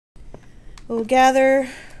We'll gather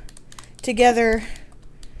together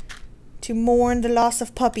to mourn the loss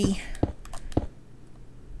of Puppy.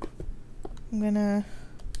 I'm gonna...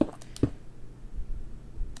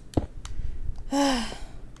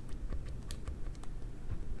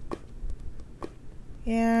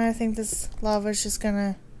 Yeah, I think this lava's just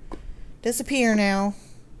gonna disappear now.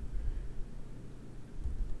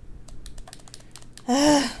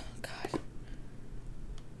 God.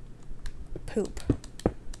 Poop.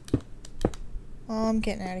 Oh, I'm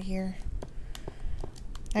getting out of here.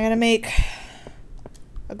 I gotta make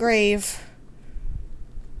a grave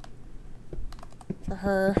for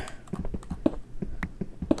her.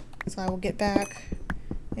 So I will get back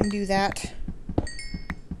and do that.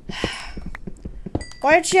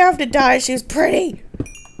 Why did she have to die? She was pretty.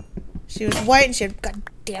 She was white and she had, god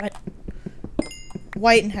damn it,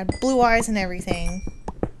 white and had blue eyes and everything.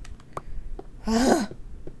 Ugh.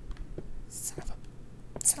 Son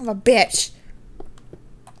of a bitch.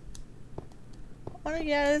 I wanna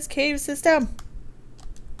get out of this cave system.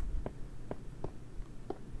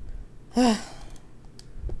 So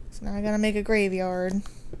now I gotta make a graveyard.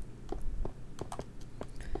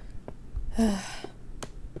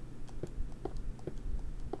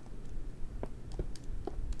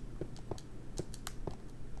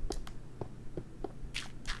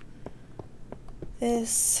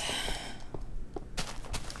 This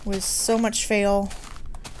was so much fail.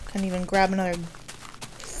 Couldn't even grab another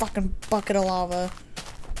fucking bucket of lava.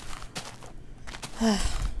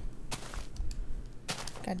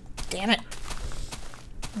 God damn it.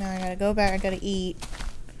 Now I gotta go back, I gotta eat.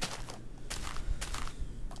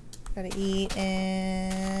 Gotta eat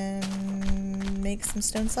and make some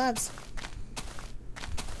stone slabs.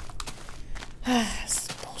 This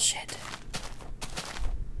is bullshit.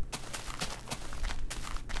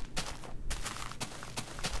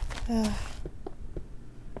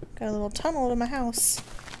 Got a little tunnel to my house.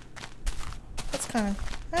 That's kind of...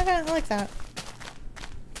 I kind of like that.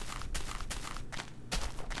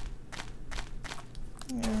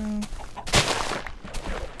 Yeah.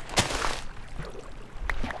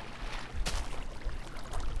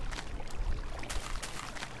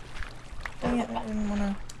 Dang it, I didn't want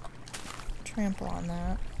to trample on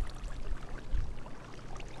that.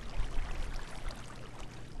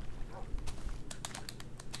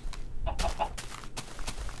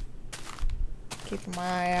 Keeping my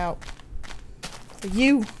eye out for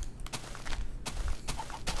you.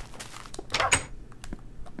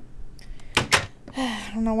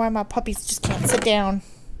 I don't know why my puppies just can't sit down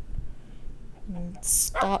and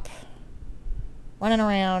stop running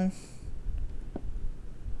around.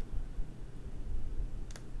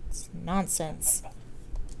 It's nonsense.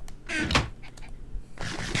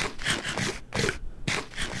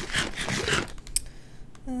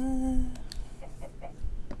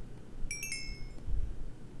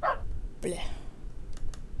 Bleh.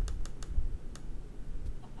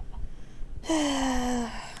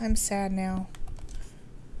 I'm sad now.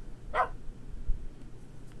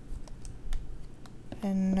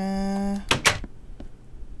 And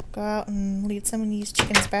go out and lead some of these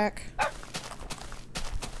chickens back.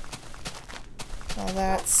 All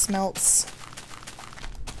that smelts.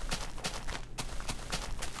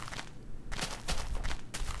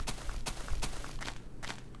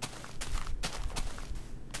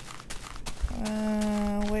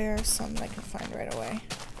 Where are some that I can find right away?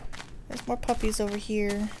 There's more puppies over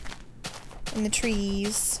here in the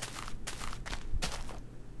trees.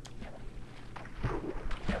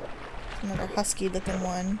 Another husky looking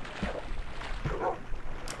one.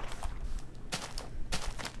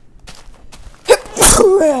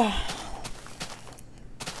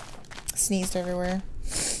 Sneezed everywhere.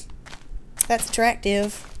 That's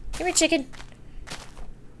attractive. Come here, chicken.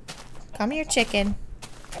 Come here, chicken.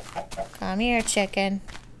 Come here, chicken.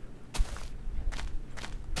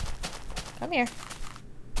 Come here.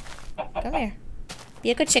 Come here.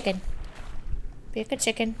 Be a good chicken. Be a good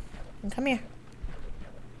chicken. And come here.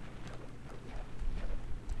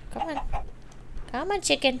 Come on. Come on,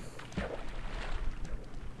 chicken.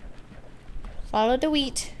 Follow the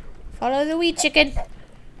wheat. Follow the wheat, chicken.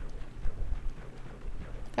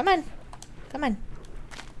 Come on. Come on.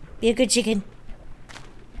 Be a good chicken.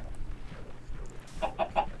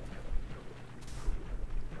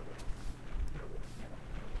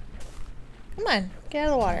 Come on. Get out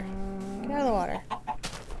of the water. Get out of the water.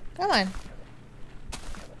 Come on.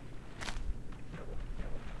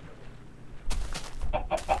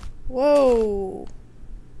 Whoa.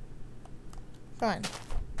 Come on.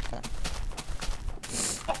 Come on.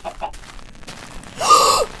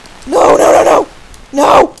 No, no, no, no!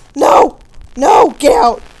 No! No! No! Get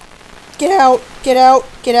out! Get out! Get out!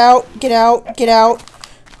 Get out! Get out! Get out!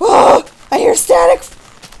 Oh! I hear static!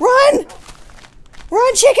 Run!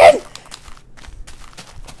 Run, chicken!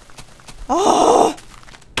 Oh!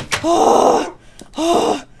 Oh!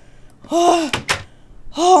 Oh! Oh!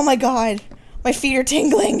 Oh my god! My feet are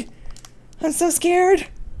tingling! I'm so scared!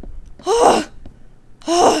 Oh!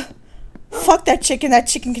 Oh! Fuck that chicken! That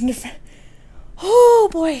chicken can defend. Oh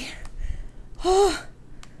boy! Oh!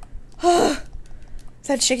 Oh!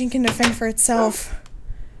 That chicken can defend for itself.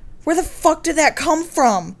 Where the fuck did that come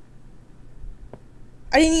from?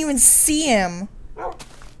 I didn't even see him.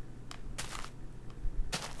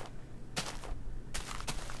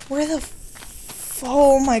 Where the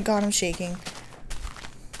oh my god, I'm shaking.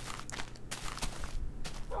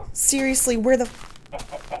 Seriously, where the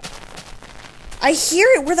I hear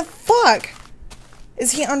it, where the fuck?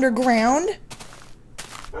 Is he underground?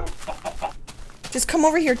 Just come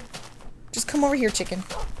over here. Just come over here, chicken.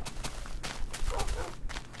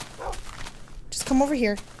 Just come over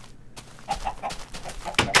here.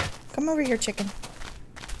 Come over here, chicken.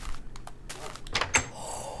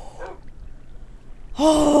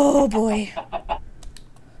 Oh boy.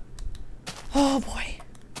 Oh boy.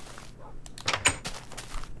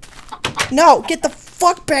 No, get the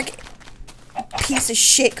fuck back. Piece of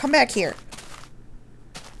shit. Come back here.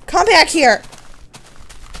 Come back here.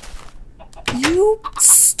 You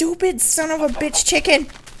stupid son of a bitch chicken.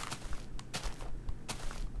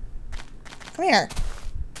 Come here.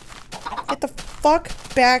 Get the fuck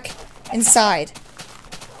back inside.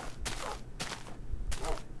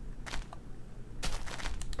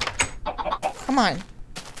 Come on.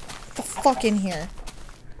 Get the fuck in here.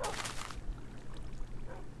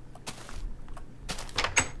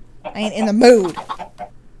 I ain't in the mood.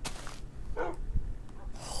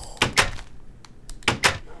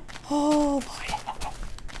 Oh boy.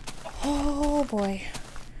 Oh boy.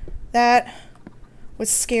 That was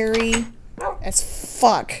scary as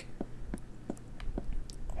fuck.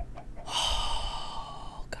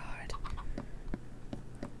 Oh god.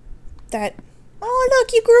 That. Oh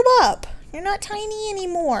look, you grew up. You're not tiny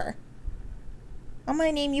anymore. I'm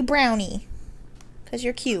gonna name you Brownie. 'Cause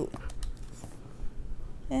you're cute.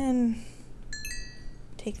 And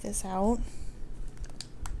take this out.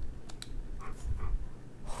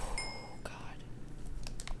 Oh, God.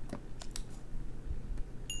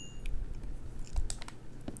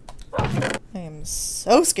 I am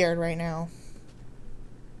so scared right now.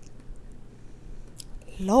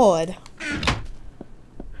 Lord.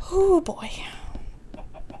 Oh, boy.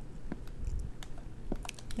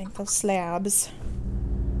 Make those slabs.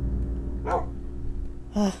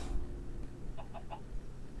 Ugh.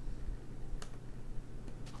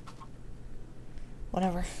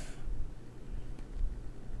 Whatever.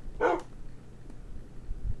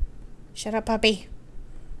 Shut up, puppy.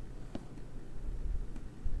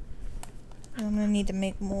 I'm gonna need to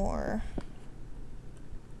make more.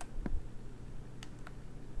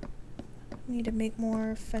 Need to make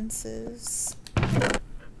more fences.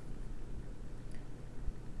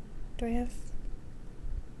 Do I have...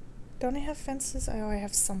 Don't I have fences? Oh, I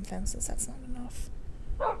have some fences. That's not enough.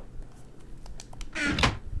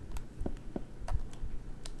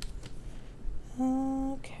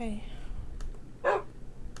 Okay.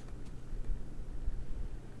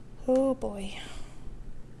 Oh boy.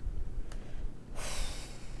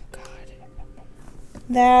 God.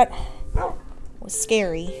 That was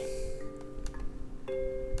scary.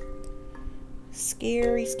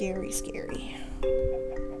 Scary, scary, scary.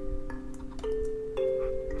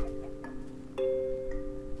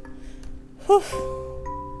 Whew.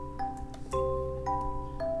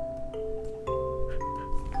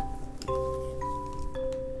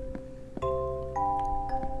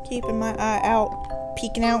 Keeping my eye out,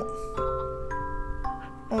 peeking out.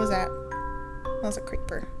 What was that? That was a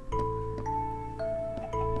creeper.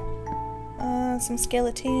 Some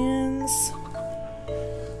skeletons.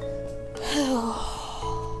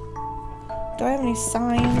 Do I have any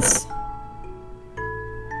signs?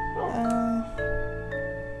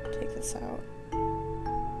 Take this out.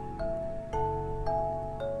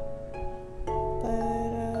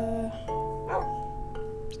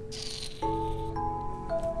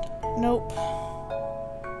 Nope.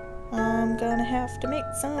 I'm gonna have to make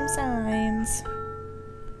some signs.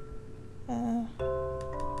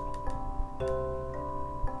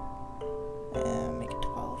 Make it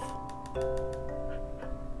 12.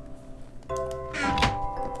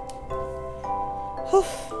 Whew.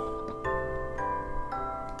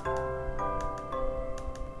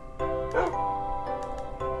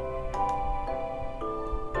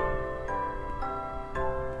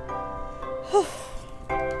 Whew.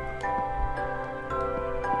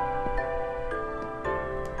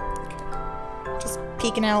 Just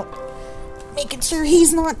peeking out, making sure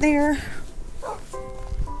he's not there.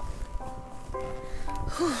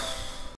 Whew.